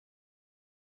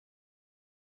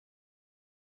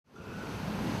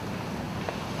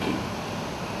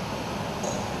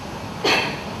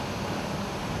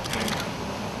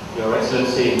Your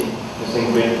Excellency, Ms.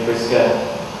 Ingrid, Fiskaa,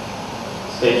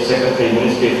 State Secretary,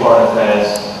 Ministry of Foreign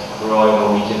Affairs, the Royal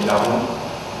Norwegian Government,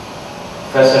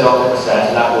 Professor Dr.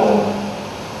 Athenee,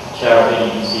 Chair of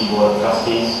ADPC Board of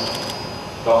Trustees,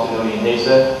 Dr.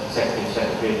 Hazer, Executive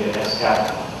Secretary of the Fiskaa,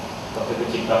 Dr.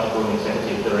 Vejjajiva,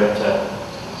 Executive Director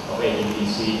of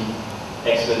ADPC,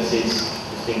 Excellencies,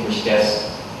 distinguished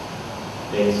guests,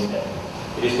 ladies and gentlemen.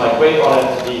 It is my great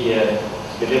honor to be here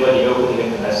to deliver the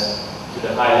opening address to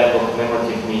the high-level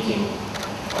commemorative meeting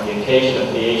on the occasion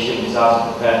of the Asian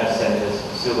Disaster Preparedness Centre's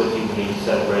Silver Jubilee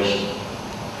celebration.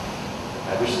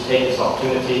 I wish to take this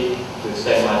opportunity to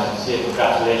extend my sincere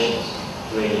congratulations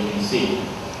to ADPC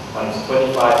on its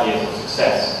 25 years of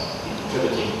success in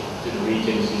contributing to the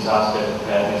region's disaster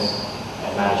preparedness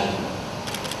and management.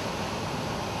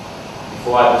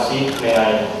 Before I proceed, may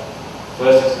I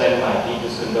first extend my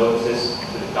deepest condolences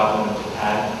to the government of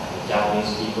Japan and the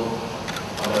Japanese people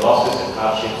on the losses and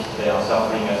hardships they are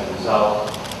suffering as a result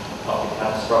of the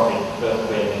catastrophic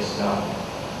earthquake and tsunami.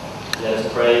 Let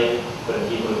us pray for the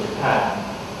people of Japan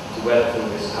to weather through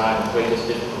this time of greatest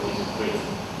difficulties and grief.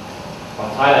 On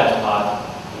Thailand's part,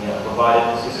 we have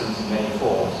provided assistance in many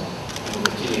forms and will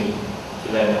continue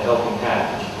to lend a helping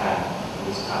hand to Japan in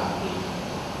this time of need.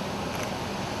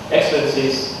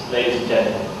 Excellencies, ladies and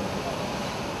gentlemen,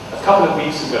 a couple of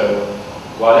weeks ago,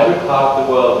 while every part of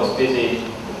the world was busy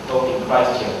with helping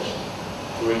Christchurch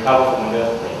to recover from an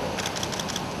earthquake,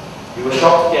 we were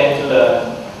shocked again to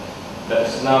learn that the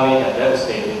tsunami had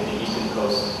devastated the eastern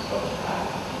coast of Japan.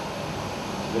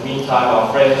 In the meantime,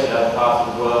 our friends in other parts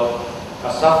of the world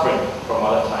are suffering from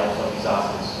other types of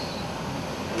disasters,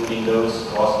 including those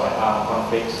caused by armed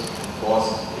conflicts and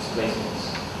forced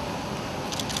displacements.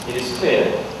 It is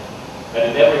clear that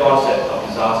in every onset of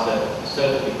disaster, a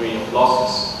certain degree of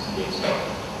losses to be expected.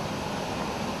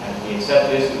 And if we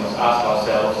accept this, we must ask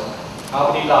ourselves,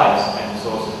 how many lives and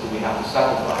resources do we have to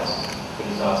sacrifice for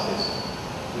disasters,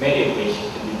 many of which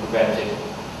can be prevented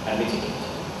and mitigated?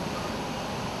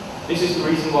 This is the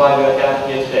reason why we are gathered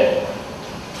here today.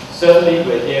 Certainly,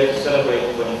 we are here to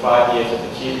celebrate 25 years of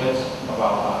achievements of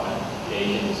our partner, the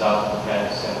Asian Disaster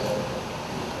Preparedness Centre.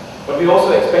 But we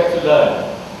also expect to learn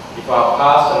if our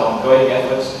past and ongoing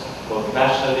efforts, both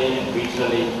nationally and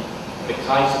regionally, with the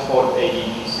kind support of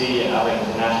ADPC and other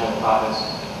international partners,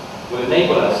 will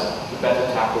enable us to better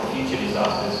tackle future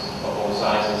disasters of all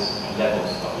sizes and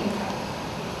levels of impact.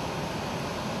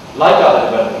 Like other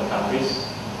developing countries,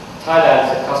 Thailand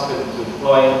is accustomed to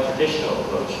employing a traditional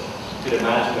approach to the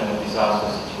management of disaster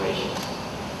situations.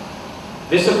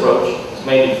 This approach is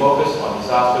mainly focused on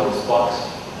disaster response,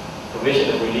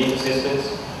 provision of relief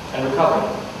assistance, and recovery,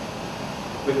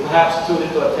 with perhaps too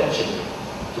little attention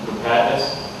to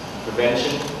preparedness,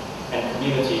 prevention, and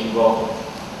community involvement.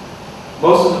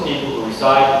 Most of the people who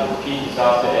reside in repeat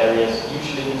disaster areas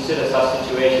usually consider such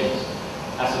situations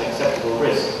as an acceptable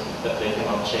risk that they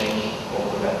cannot change or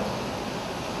prevent.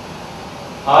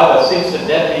 However, since the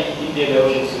deadly Indian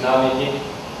Ocean tsunami hit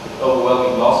with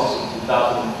overwhelming losses in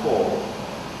 2004,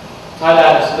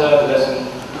 Thailand has learned a lesson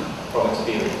from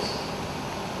experience.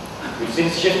 We've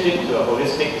since shifted to a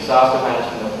holistic disaster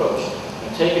management approach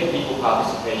and taken people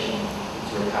participation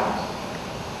into account.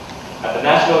 At the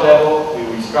national level, we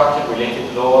restructured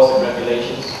related laws and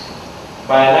regulations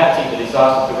by enacting the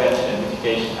Disaster Prevention and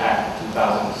Mitigation Act of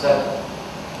 2007,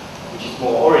 which is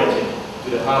more oriented to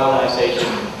the harmonization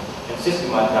and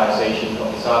systematization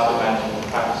of disaster management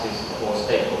practices of all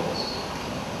stakeholders.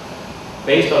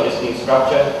 Based on this new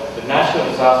structure, the National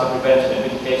Disaster Prevention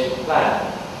and Mitigation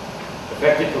Plan,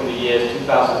 effective from the years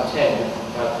 2010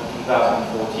 to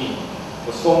 2014,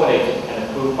 was formulated and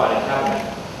approved by the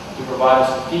Cabinet to provide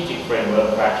a strategic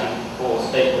framework for action for all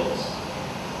stakeholders.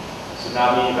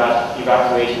 Tsunami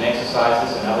evacuation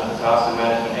exercises and other disaster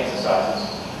management exercises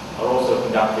are also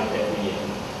conducted every year.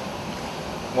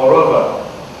 Moreover,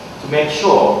 to make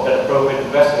sure that appropriate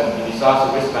investment in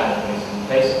disaster risk management is in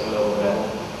place at the local level,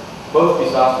 both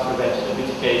disaster prevention and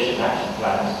mitigation action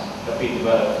plans have been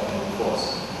developed and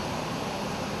enforced.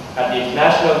 At the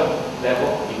international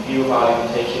level, in view of our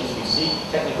limitations, we seek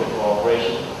technical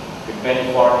cooperation with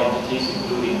many foreign entities,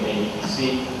 including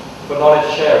ADPC, for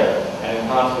knowledge sharing and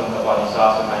enhancement of our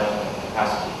disaster management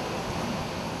capacity.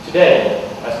 Today,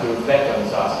 as we reflect on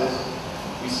disasters,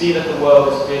 we see that the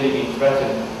world is clearly being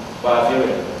threatened by a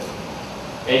myriad.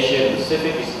 Asia and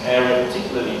Pacific is an area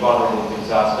particularly vulnerable to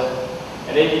disaster,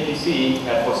 and ADPC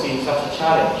had foreseen such a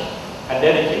challenge and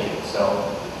dedicated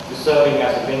itself to serving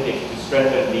as a linkage to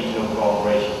strengthen regional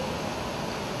cooperation.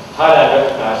 Thailand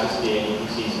recognizes the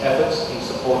ADPC's efforts in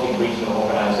supporting regional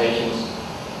organizations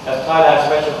as Thailand's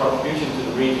special contribution to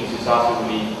the region's disaster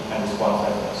relief and response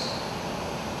efforts.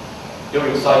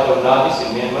 During Cyclone Nargis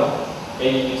in Myanmar,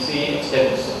 ADPC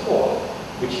extended support,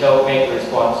 which helped make the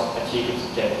response achieve its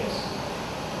objectives.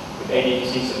 With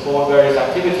ADPC support, various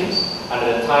activities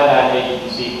under the Thailand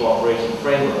ADPC cooperation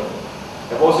framework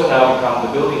have also now become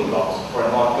the building blocks for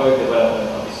an ongoing development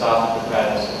of disaster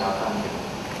preparedness in our country.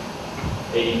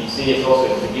 ADPC has also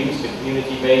introduced a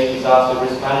community-based disaster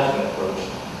risk management approach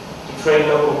to train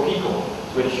local people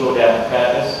to ensure their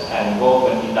preparedness and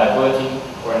involvement in diverting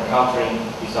or encountering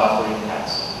disaster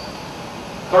impacts.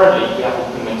 Currently, we have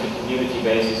implemented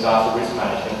community-based disaster risk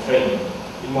management training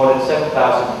in more than 7,000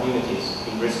 communities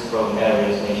in risk-prone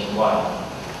areas nationwide,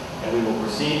 and we will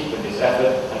proceed with this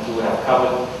effort until we have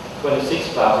covered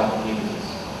 26,000 communities.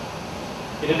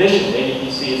 In addition,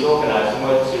 ADPC has organized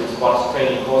emergency response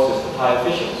training courses for Thai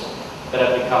officials that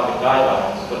have become the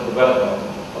guidelines for the development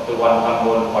of the One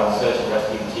Unborn One Search and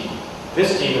Rescue Team.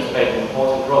 This team has played an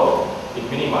important role in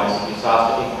minimizing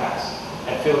disaster impacts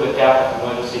and fill the gap of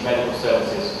emergency medical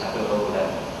services at the local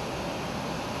level.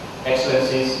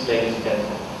 Excellencies, ladies and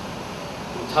gentlemen,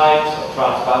 in times of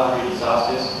transboundary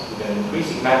disasters with an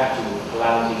increasing magnitude of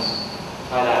calamities,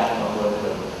 Thailand cannot work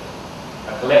alone.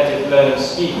 A collective learning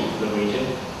scheme for the region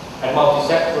and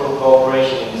multi-sectoral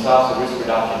cooperation in disaster risk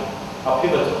reduction are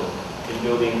pivotal in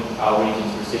building our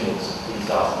region's resilience to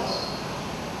disasters.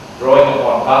 Drawing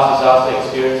upon past disaster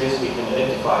experiences, we can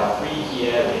identify 3 key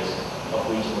areas of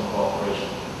regional cooperation.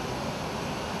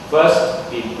 First,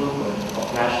 the improvement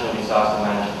of national disaster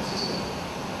management system.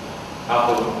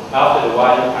 After the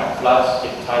wide impact floods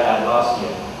in Thailand last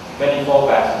year, many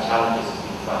fallbacks and challenges have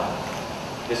been found.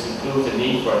 This includes the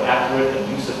need for an accurate and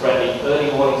user-friendly early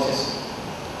warning system,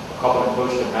 a common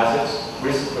approach to hazards,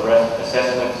 risk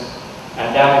assessments,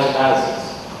 and damage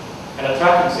analysis, and a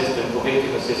tracking system for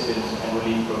victim assistance and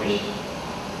relief provision.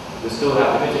 We still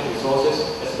have limited resources,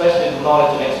 especially the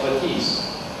knowledge and expertise,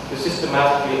 to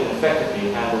systematically and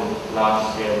effectively handle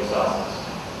large-scale disasters.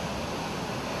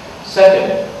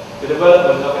 Second, the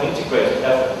development of an integrated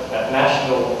effort at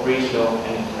national, regional,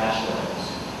 and international levels.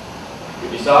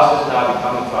 With disasters now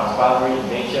becoming transboundary in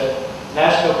nature,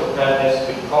 national preparedness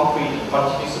with concrete and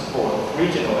continuous support of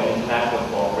regional and international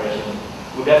cooperation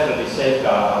will definitely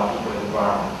safeguard our people and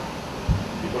environment.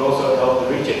 It will also help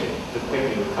the region to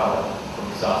quickly recover from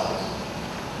disasters.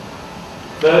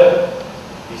 Third,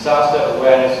 disaster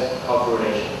awareness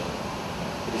culturalization.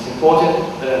 It is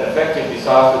important that an effective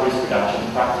disaster risk reduction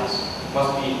practice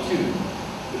must be in tune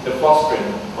with the fostering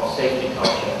of safety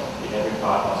culture in every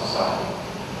part of society,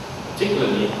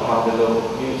 particularly among the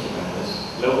local community members,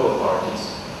 local authorities,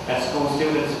 and school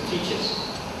students and teachers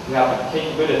who have the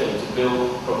capability to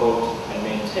build, promote, and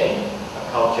maintain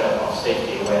a culture of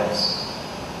safety awareness.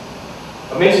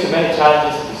 Amidst the many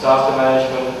challenges of disaster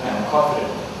management, I am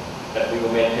confident that we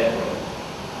will make headway.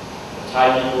 The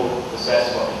Thai people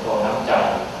possess what we call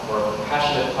namjai, or a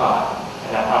compassionate heart,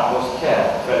 and have utmost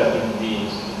care for fellow human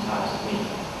beings in times of need.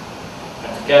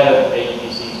 And together with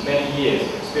ADPC's many years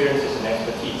of experiences and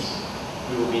expertise,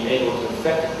 we will be able to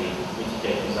effectively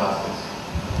mitigate disasters.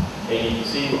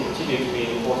 ADPC will continue to be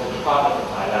an important partner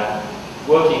for Thailand,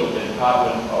 working with the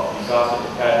Department of Disaster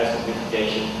Preparedness and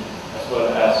Mitigation, as well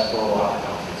as for other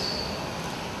countries.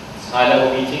 This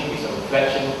high-level meeting is a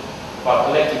reflection of our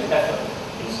collective effort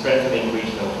in strengthening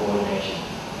regional coordination.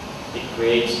 It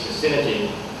creates the synergy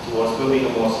towards building a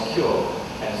more secure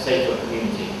and safer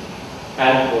community,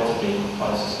 and importantly,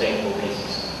 on a sustainable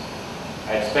basis. I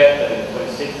expect that in the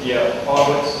 26th year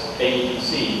onwards,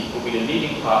 ADPC will be the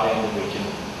leading partner in the region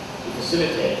to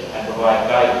facilitate and provide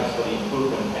guidance for the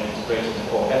improvement and integration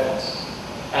of all efforts,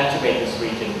 and to make this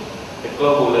region the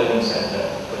global learning center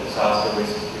for disaster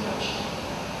risk reduction.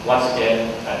 Once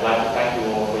again, I'd like to thank you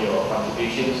all for your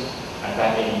contributions, and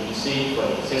thank ADPC for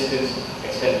the assistance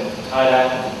extended to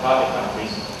Thailand and to partner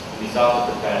countries in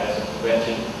disaster preparedness and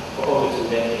prevention for over 2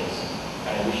 decades.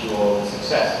 And I wish you all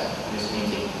success in this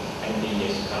meeting and in the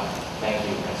years to come. Thank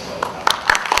you, and so on.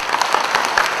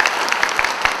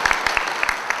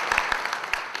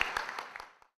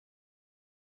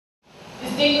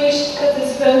 Distinguished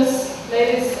participants,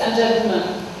 ladies and gentlemen,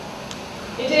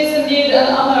 it is indeed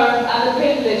an honor and a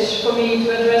privilege for me to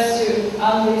address you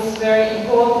on this very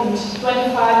important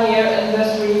 25-year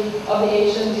anniversary of the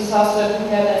Asian Disaster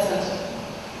Preparedness Center.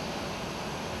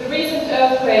 The recent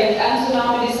earthquake and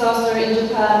tsunami disaster in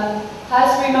Japan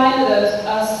has reminded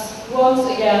us once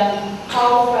again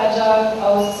how fragile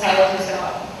our societies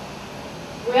are.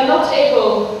 We are not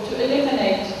able to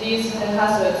eliminate these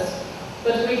hazards,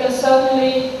 but we can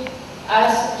certainly,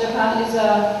 as Japan is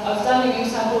an outstanding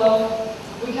example of,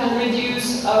 we can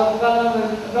reduce our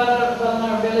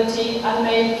vulnerability and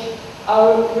make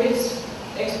our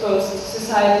risk-exposed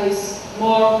societies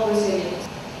more resilient.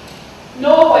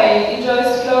 Norway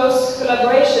enjoys close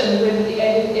collaboration with the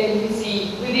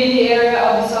ADPC within the area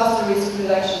of disaster risk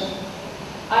reduction.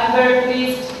 I am very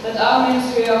pleased that our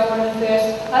Ministry of Foreign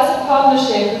Affairs has a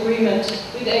partnership agreement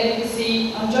with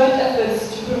ADPC on joint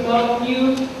efforts to promote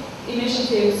new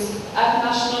initiatives at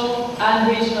national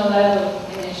and regional level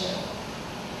in Asia.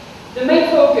 The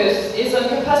main focus is on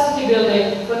capacity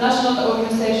building for national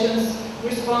organizations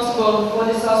responsible for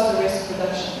disaster risk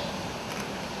reduction.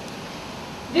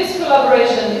 This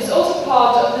collaboration is also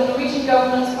part of the Norwegian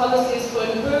government's policies for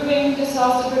improving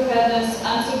disaster preparedness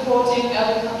and supporting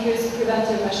other countries'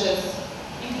 preventive measures,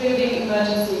 including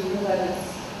emergency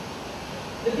preparedness.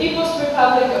 The People's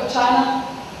Republic of China,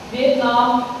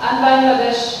 Vietnam and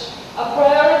Bangladesh are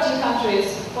priority countries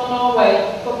for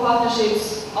Norway for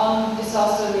partnerships on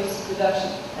disaster risk reduction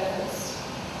efforts.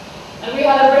 And we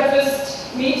had a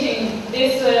breakfast meeting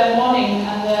this morning,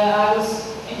 and I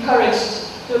was encouraged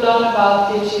to learn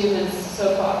about the achievements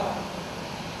so far.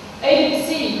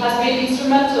 ADPC has been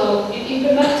instrumental in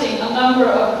implementing a number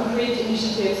of concrete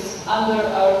initiatives under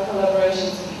our collaboration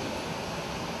scheme.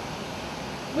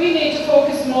 We need to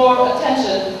focus more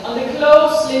attention on the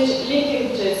close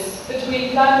linkages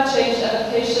between climate change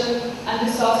adaptation and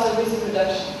disaster risk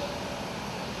reduction.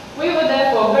 We were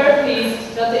therefore very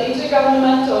pleased that the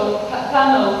Intergovernmental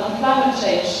Panel on Climate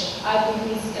Change,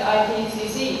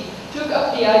 IPCC, took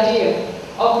up the idea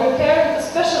of preparing a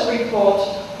special report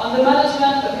on the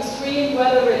management of extreme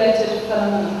weather-related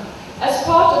phenomena. As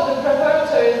part of the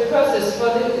preparatory process for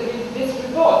this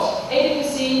report,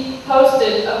 ADPC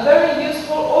hosted a very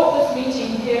useful authors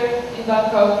meeting here in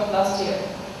Bangkok last year.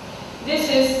 This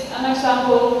is an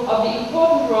example of the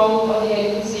important role of the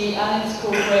ADPC and its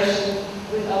cooperation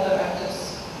with other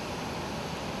actors.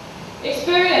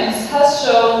 Experience has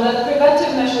shown that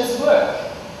preventive measures work.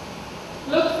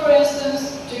 Look, for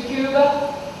instance, to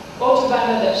Cuba or to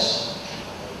Bangladesh.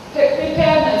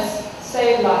 Preparedness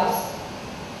saves lives.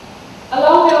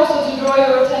 Allow me also to draw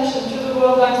your attention to the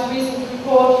World Bank's recent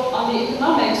report on the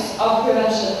economics of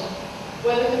prevention,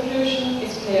 where the conclusion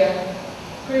is clear.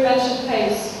 Prevention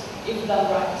pays if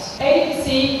done right.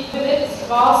 ADPC, with its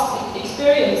vast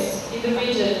experience in the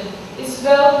region, is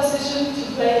well positioned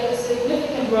to play a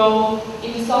significant role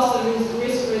in disaster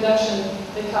risk reduction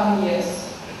the coming years.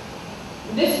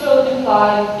 This will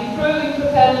imply improving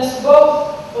preparedness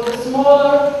both for the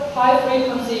smaller,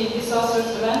 high-frequency disaster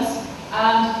events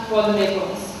and for the big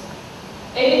ones.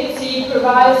 ADPC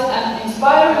provides an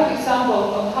inspiring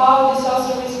example of how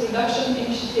disaster risk reduction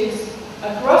initiatives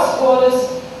across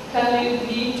borders can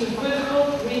lead to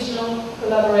fruitful regional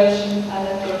collaboration and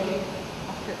networking.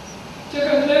 To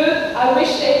conclude, I wish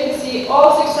ADPC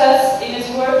all success in its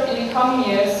work in the coming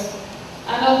years.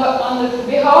 And on the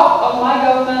behalf of my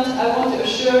government, I want to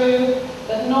assure you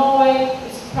that Norway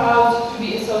is proud to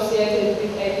be associated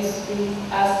with ADPC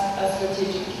as a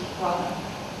strategic partner.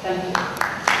 Thank you.